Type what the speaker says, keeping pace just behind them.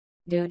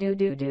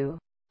Do.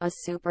 A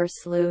super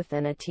sleuth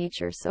and a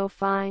teacher so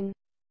fine.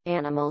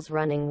 Animals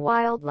running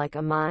wild like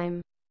a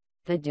mime.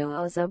 The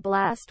duo's a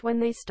blast when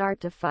they start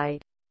to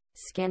fight.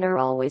 Skinner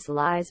always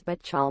lies,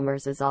 but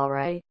Chalmers is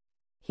alright.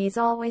 He's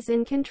always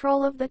in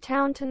control of the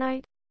town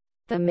tonight.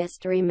 The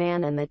mystery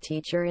man and the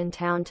teacher in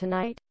town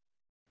tonight.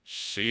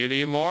 See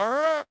any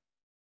more?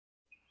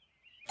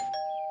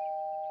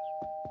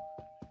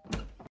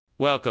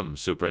 Welcome,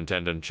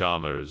 Superintendent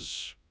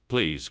Chalmers.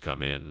 Please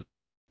come in.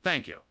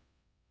 Thank you.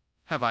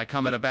 Have I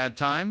come at a bad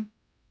time?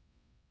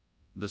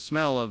 The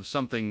smell of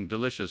something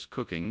delicious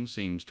cooking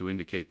seems to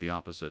indicate the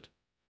opposite.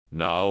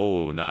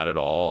 No, not at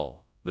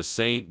all. The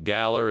St.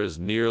 Galler is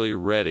nearly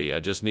ready. I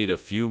just need a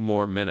few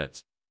more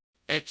minutes.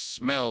 It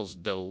smells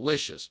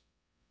delicious.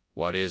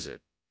 What is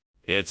it?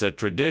 It's a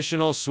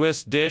traditional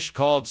Swiss dish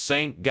called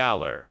St.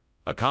 Galler.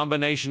 A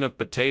combination of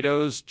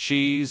potatoes,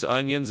 cheese,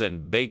 onions,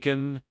 and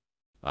bacon.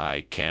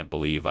 I can't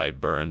believe I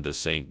burned the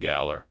St.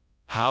 Galler.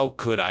 How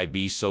could I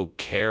be so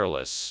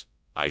careless?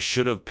 I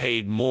should have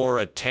paid more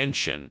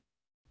attention.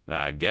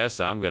 I guess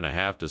I'm gonna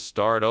have to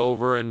start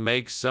over and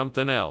make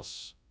something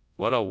else.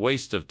 What a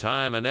waste of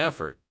time and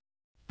effort.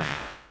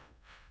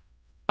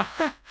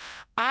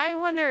 I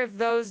wonder if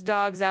those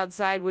dogs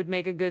outside would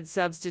make a good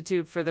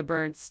substitute for the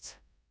burnt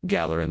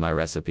Galler in my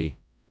recipe.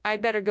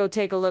 I'd better go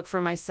take a look for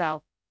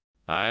myself.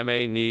 I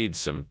may need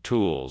some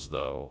tools,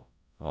 though.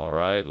 All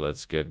right,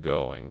 let's get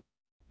going.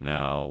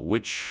 Now,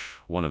 which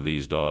one of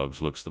these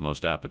dogs looks the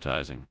most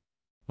appetizing?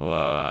 Well,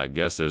 I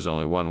guess there's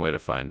only one way to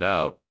find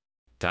out.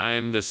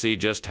 Time to see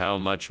just how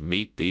much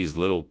meat these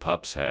little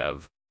pups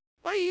have.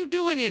 What are you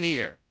doing in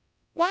here?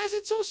 Why is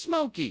it so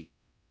smoky?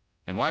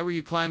 And why were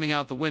you climbing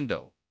out the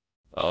window?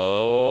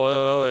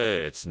 Oh,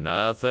 it's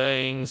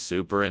nothing,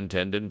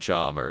 Superintendent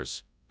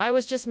Chalmers. I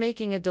was just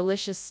making a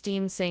delicious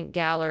steamed St.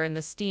 Galler and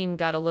the steam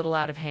got a little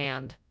out of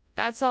hand.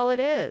 That's all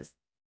it is.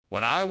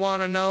 What I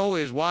want to know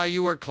is why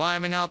you were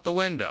climbing out the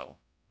window.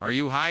 Are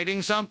you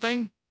hiding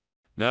something?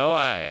 No,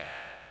 I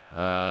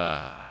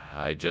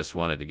just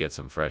wanted to get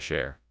some fresh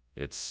air.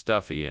 It's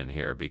stuffy in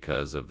here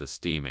because of the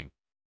steaming.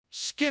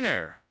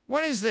 Skinner,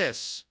 what is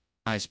this?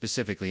 I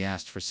specifically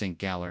asked for St.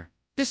 Galler.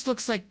 This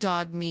looks like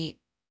dog meat.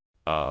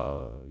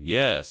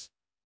 Yes.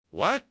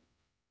 What?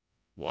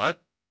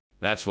 What?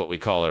 That's what we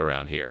call it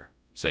around here.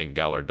 St.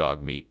 Galler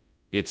dog meat.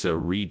 It's a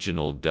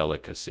regional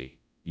delicacy.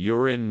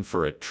 You're in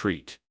for a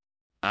treat.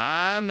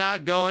 I'm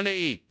not going to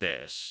eat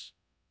this.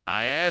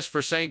 I asked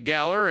for St.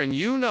 Galler and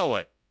you know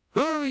it.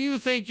 Who do you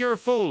think you're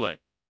fooling?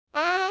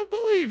 I don't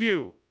believe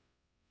you.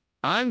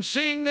 I'm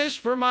seeing this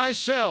for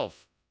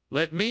myself.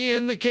 Let me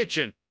in the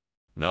kitchen.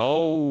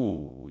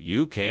 No,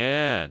 you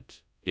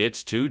can't.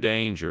 It's too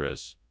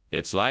dangerous.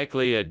 It's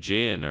likely a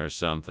gin or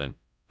something.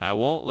 I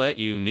won't let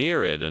you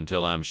near it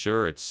until I'm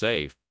sure it's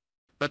safe.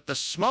 But the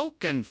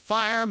smoke and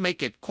fire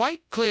make it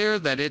quite clear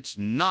that it's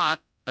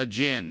not a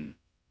gin.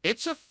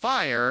 It's a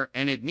fire,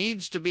 and it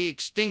needs to be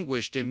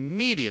extinguished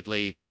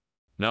immediately.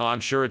 No, I'm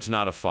sure it's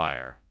not a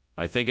fire.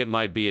 I think it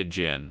might be a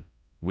gin.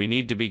 We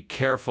need to be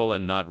careful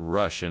and not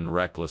rush in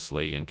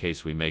recklessly in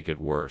case we make it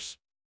worse.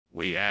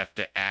 We have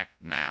to act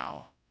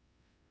now.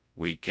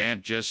 We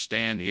can't just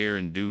stand here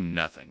and do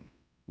nothing.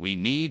 We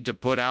need to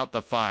put out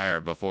the fire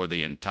before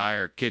the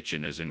entire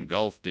kitchen is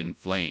engulfed in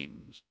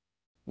flames.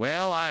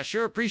 Well, I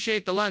sure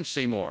appreciate the lunch,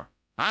 Seymour.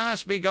 I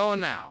must be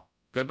going now.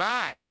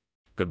 Goodbye.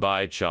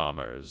 Goodbye,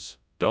 Chalmers.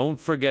 Don't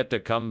forget to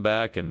come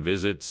back and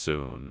visit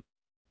soon.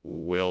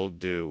 Will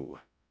do.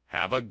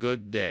 Have a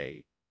good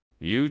day.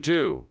 You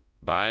too.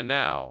 Bye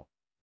now.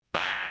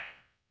 Bye.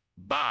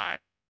 Bye.